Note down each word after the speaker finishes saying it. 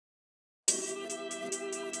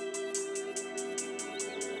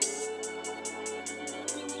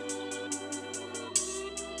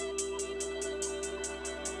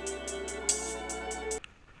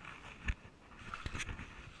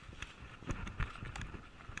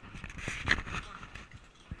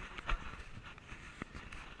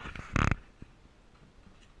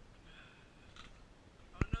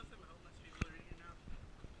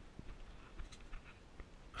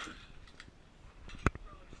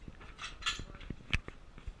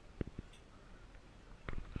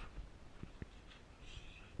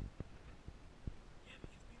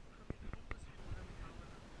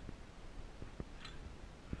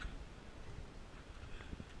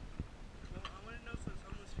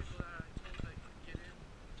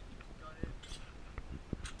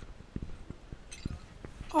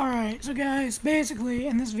Alright, so guys, basically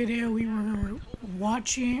in this video we were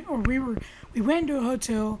watching, or we went to a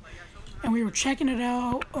hotel and we were checking it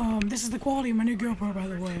out. This is the quality of my new GoPro, by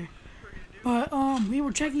the way. But we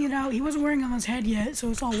were checking it out. He wasn't wearing it on his head yet, so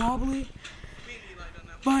it's all wobbly.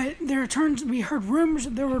 But we heard rumors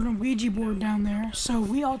that there was a Ouija board down there, so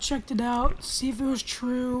we all checked it out to see if it was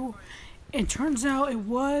true. It turns out it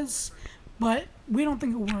was, but we don't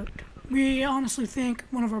think it worked. We honestly think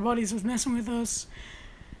one of our buddies was messing with us.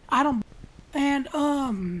 I don't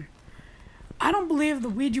believe the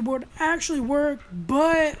Ouija board actually worked,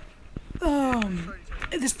 but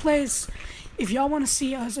this place, if y'all want to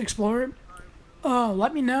see us explore it,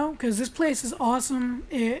 let me know, because this place is awesome.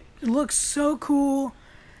 It looks so cool,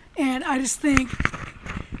 and I just think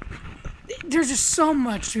there's just so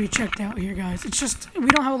much to be checked out here, guys. It's just, we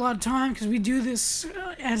don't have a lot of time because we do this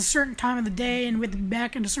at a certain time of the day, and we have to be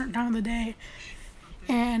back at a certain time of the day,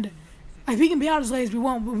 and like, we can be out as late as we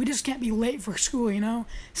want, but we just can't be late for school, you know?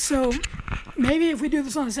 So, maybe if we do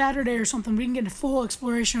this on a Saturday or something, we can get a full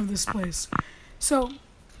exploration of this place. So,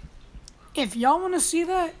 if y'all want to see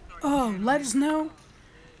that, let us know.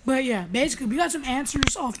 But yeah, basically, we got some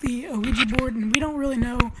answers off the Ouija board, and we don't really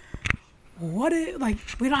know what it, like,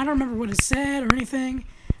 I don't remember what it said or anything.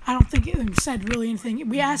 I don't think it said really anything.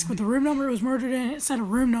 We asked what the room number it was murdered in, it said a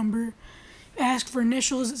room number. Asked for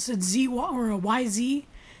initials, it said Z or a YZ.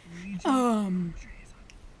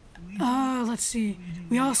 Let's see.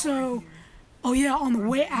 We also, oh yeah, on the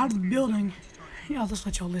way out of the building, yeah, I'll just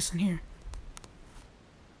let y'all listen here.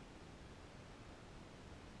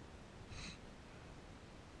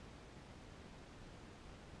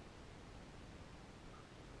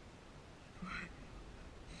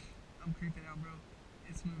 I'm creeping out, bro.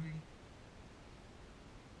 It's moving.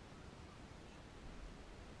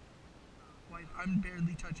 Like, I'm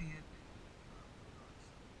barely touching it.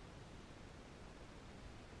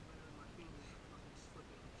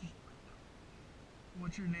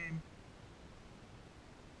 What's your name?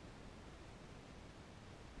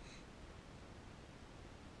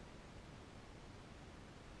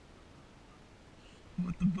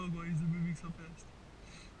 What the fuck? Why is it moving so fast?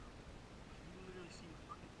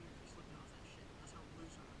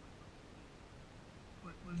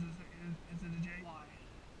 What is this? Is it a J? Why?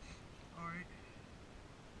 Alright.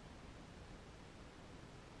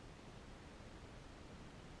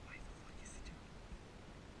 Why the fuck is it doing?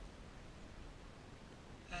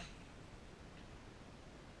 I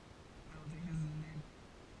don't think this is a name.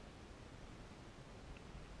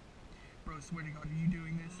 Bro, swear to God, are you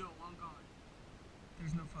doing this? No, I'm gone.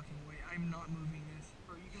 There's no fucking way. I'm not moving this.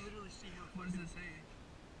 Bro, you can literally see how. What does it say?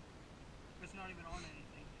 It's not even on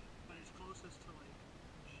anything, but it's closest to like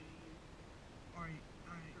G. Alright,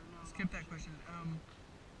 No, skip that question.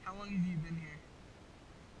 How long have you been here?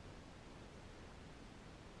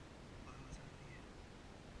 Wow, what's happening here?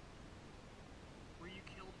 Were you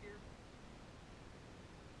killed here?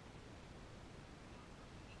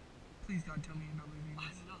 Please, God, tell me you're not moving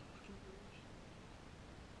this. I'm not fucking moving.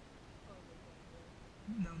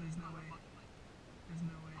 No, there's no way. There's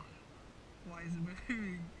no way. Why is it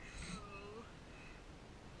moving?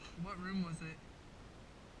 What room was it?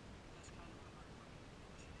 That's kind of a hard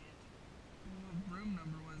question to answer. What room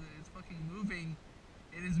number was it? It's fucking moving.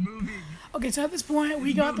 It is moving. Okay, so at this point,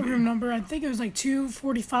 we got the room number. I think it was like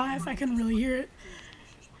 245. I couldn't really hear it.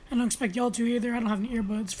 I don't expect y'all to either. I don't have any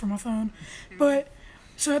earbuds for my phone. But,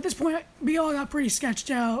 so at this point, we all got pretty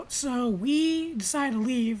sketched out. So we decided to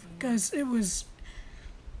leave because it was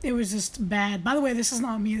just bad. By the way, this is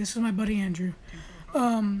not me. This is my buddy Andrew.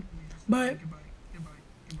 But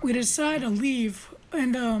we decided to leave,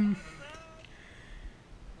 and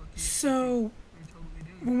so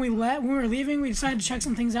when we were leaving, we decided to check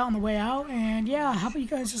some things out on the way out. And yeah, how about you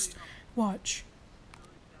guys just watch?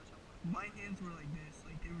 My hands were like this,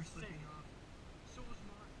 like they were slipping off. So was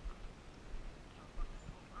mine.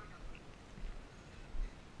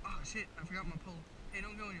 Oh shit, I forgot my pole. Hey,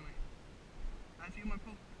 don't go anywhere. I feel my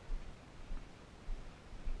pole.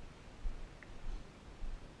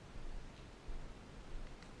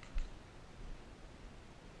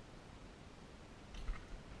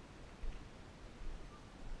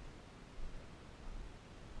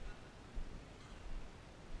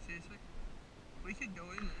 Seriously? We could go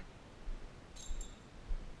in there.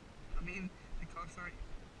 I mean, the cops aren't.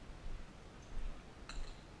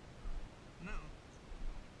 No.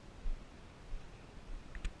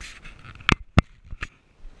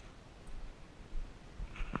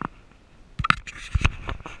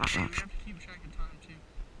 Hey, we have to keep track of time too.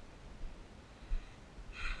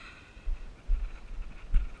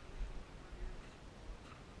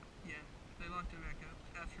 Yeah, they locked it back up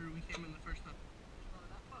after we came in the first time.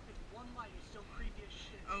 one light is still creepy as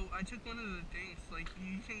shit. Oh, I took one of the things. Like,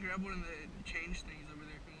 you can grab one of the change things over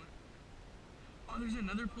there if you want. Oh, there's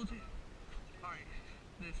another pool too. Alright,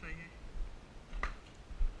 this right here.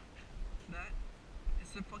 That?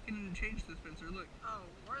 It's the fucking change dispenser, look. Oh,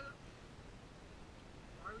 why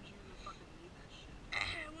would you even fucking need that shit?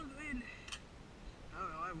 Look, in. I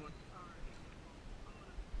don't know, I have one. Alright.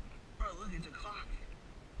 Bro, look, it's a clock.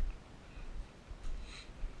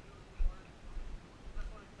 That's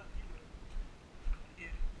what I thought you would. Yeah.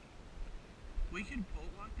 We could bolt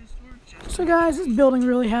lock this door just So guys, this building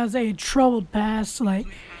really has a troubled past. Like,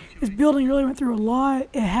 this building really went through a lot.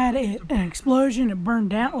 It had an explosion. It burned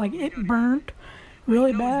down. Like, it burnt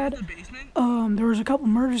really bad. the basement? There was a couple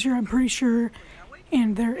murders here, I'm pretty sure.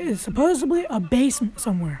 And there is supposedly a basement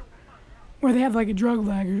somewhere where they have like a drug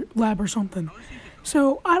lab or something.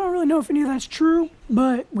 So I don't really know if any of that's true,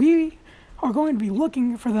 but we are going to be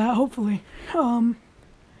looking for that, hopefully. I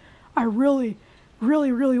really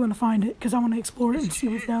want to find it because I want to explore it and see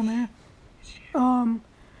what's down there.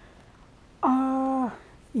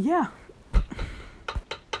 Yeah.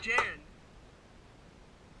 Jared.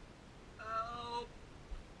 Oh.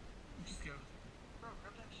 Just go. Bro,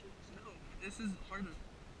 grab that shit. No, this is harder.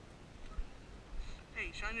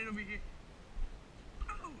 Hey, shine it over here.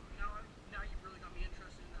 Oh! Now you really got me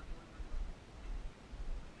interested in that one.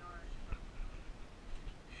 Now I actually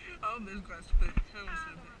Oh, there's glass to put.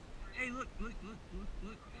 Hey, look.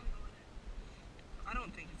 I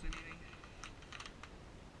don't think it's anything.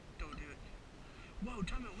 Don't do it. Whoa,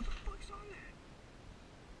 time out. What the fuck's on there?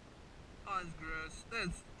 Oh, that's gross.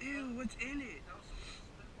 That's... Ew, what's in it?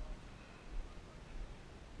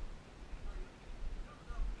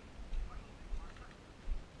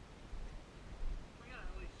 we gotta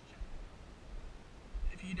at least check.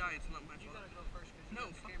 If you die, it's not my You fault. gotta go first because you No,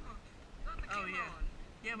 got the fuck camera. off. You got the Oh, camera yeah. on.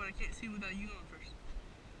 Yeah, but I can't see without you going first.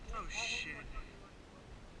 Oh, shit.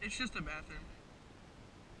 It's just a bathroom.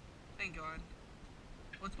 Thank God.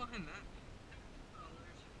 What's behind that? Oh,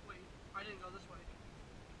 wait, I didn't go this way.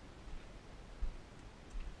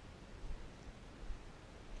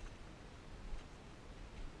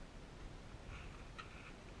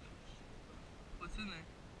 What's in there?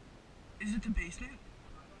 Is it the basement?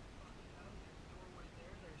 Doorway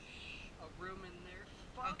there. There's a room in there.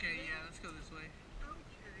 Fuck Okay, me. yeah, let's go this way.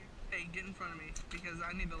 Okay. Hey, get in front of me because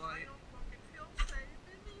I need the I light. don't fucking feel safe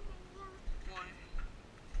anymore. Why?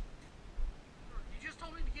 You just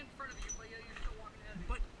told me to get in front of you, but yeah, you're still walking ahead of me.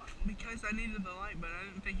 But because I needed the light, but I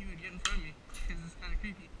didn't think you would get in front of me because it's kind of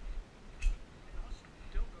creepy. I'll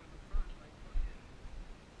still go in front, like, fuck it.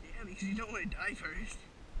 Yeah, because you don't want to die first.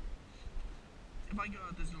 If I go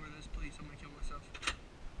out this door, this police, I'm gonna kill myself.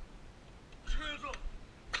 Hands up!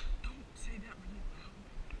 Don't say that really loud.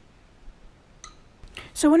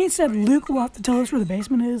 So when he said Luke will have to tell us where the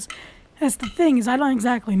basement is, that's the thing, is I don't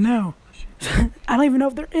exactly know. I don't even know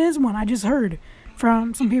if there is one. I just heard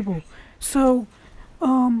from some people. So,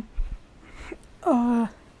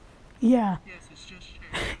 yeah. Yes, it's just shit.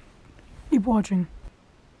 Keep watching.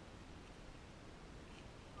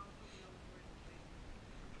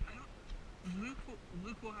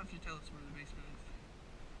 Luke will have to tell us where the basement is.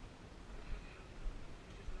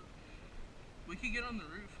 We could get on the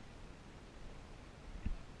roof.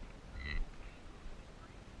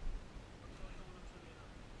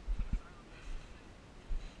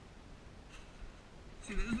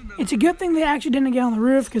 See, there's another It's a good thing they actually didn't get on the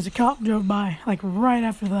roof because the cop drove by, like, right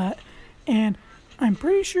after that. And I'm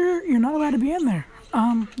pretty sure you're not allowed to be in there.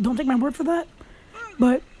 Don't take my word for that,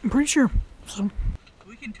 but I'm pretty sure. So,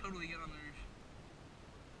 We can totally get on the roof.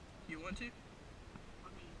 You want to?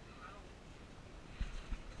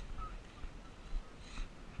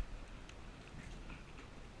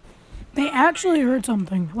 they actually heard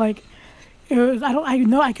something. Like, it was,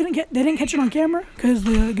 I couldn't get, they didn't catch it on camera because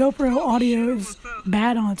the GoPro audio is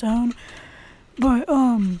bad on its own. But,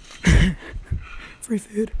 free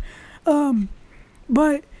food.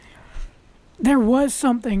 But there was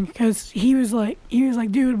something because he was like,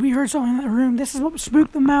 dude, we heard something in that room. This is what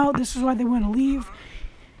spooked them out. This is why they want to leave.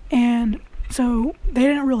 And so they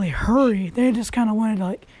didn't really hurry. They just kind of wanted to,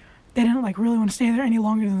 like, they didn't like really want to stay there any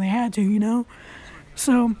longer than they had to, you know?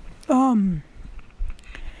 So, Let's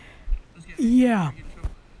get yeah.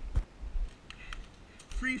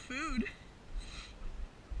 Free food?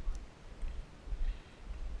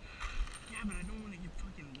 Yeah, but I don't want to get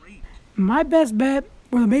fucking raped. My best bet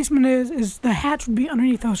where the basement is the hatch would be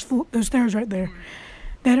underneath those stairs right there.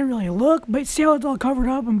 They didn't really look, but see how it's all covered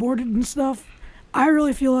up and boarded and stuff? I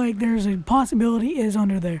really feel like there's a possibility it is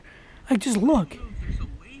under there. Like, just look. I don't know if there's a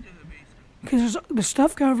way to the basement. Because there's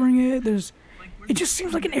stuff covering it. It just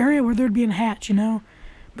seems like an area where there'd be a hatch, you know?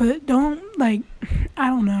 But don't, like, I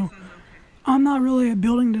don't know. I'm not really a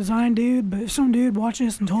building design dude, but if some dude watched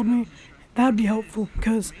this and told me, that'd be helpful.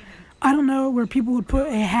 Because I don't know where people would put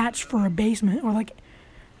a hatch for a basement. Or, like,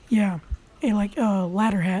 yeah, a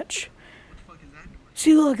ladder hatch. What the fuck is that door?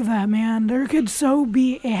 See, look at that, man. There could so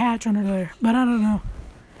be a hatch under there. But I don't know.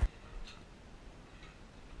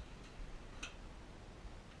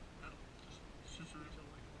 It's just a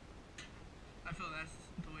I feel that's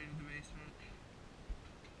the way to the basement.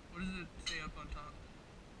 What does it say up on top?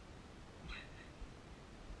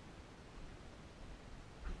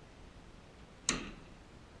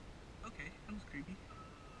 Okay, that was creepy.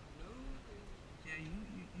 Yeah, you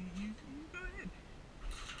go ahead.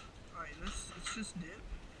 Alright, let's just dip.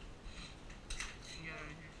 And get out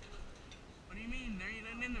of here. What do you mean? There ain't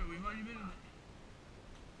nothing in there. We've already been in there.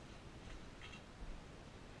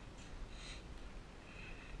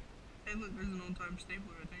 Hey, look, there's an old-time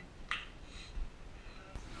stapler, I think.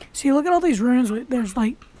 See, look at all these ruins. There's,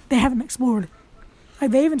 like, they haven't explored.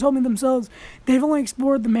 Like, they even told me themselves, they've only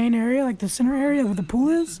explored the main area, like the center area where the pool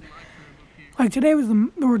is. Like,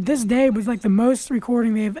 this day was, like, the most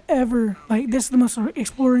recording they've ever, like, this is the most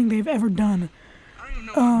exploring they've ever done. I don't even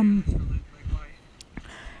know what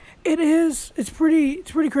it is. Like, why? It's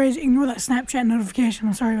pretty crazy. Ignore that Snapchat notification.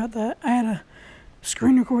 I'm sorry about that. I had to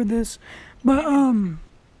screen record this. But,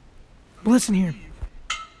 listen here.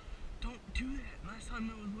 Don't do that. Last time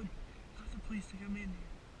it was like, got the police to come in here.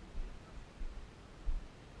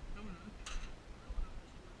 No, we're not.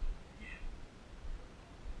 Yeah.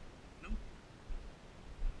 Nope.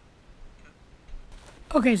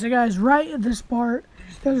 Okay, so guys, right at this part,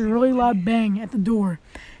 there's a really loud bang at the door.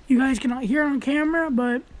 You guys cannot hear it on camera,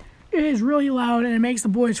 but it is really loud and it makes the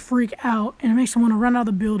boys freak out and it makes them want to run out of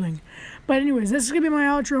the building. But anyways, this is gonna be my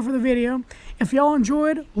outro for the video. If y'all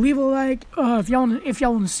enjoyed, leave a like. If y'all want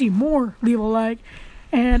to see more, leave a like.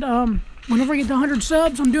 And whenever I get to 100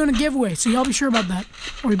 subs, I'm doing a giveaway, so y'all be sure about that,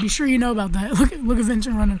 or be sure you know about that. Look at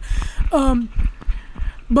Vincent running.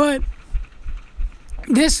 But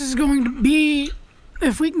this is going to be,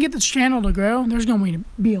 if we can get this channel to grow, there's going to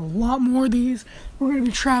be a lot more of these. We're going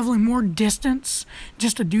to be traveling more distance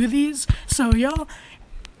just to do these. So y'all,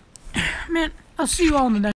 man, I'll see you all in the next.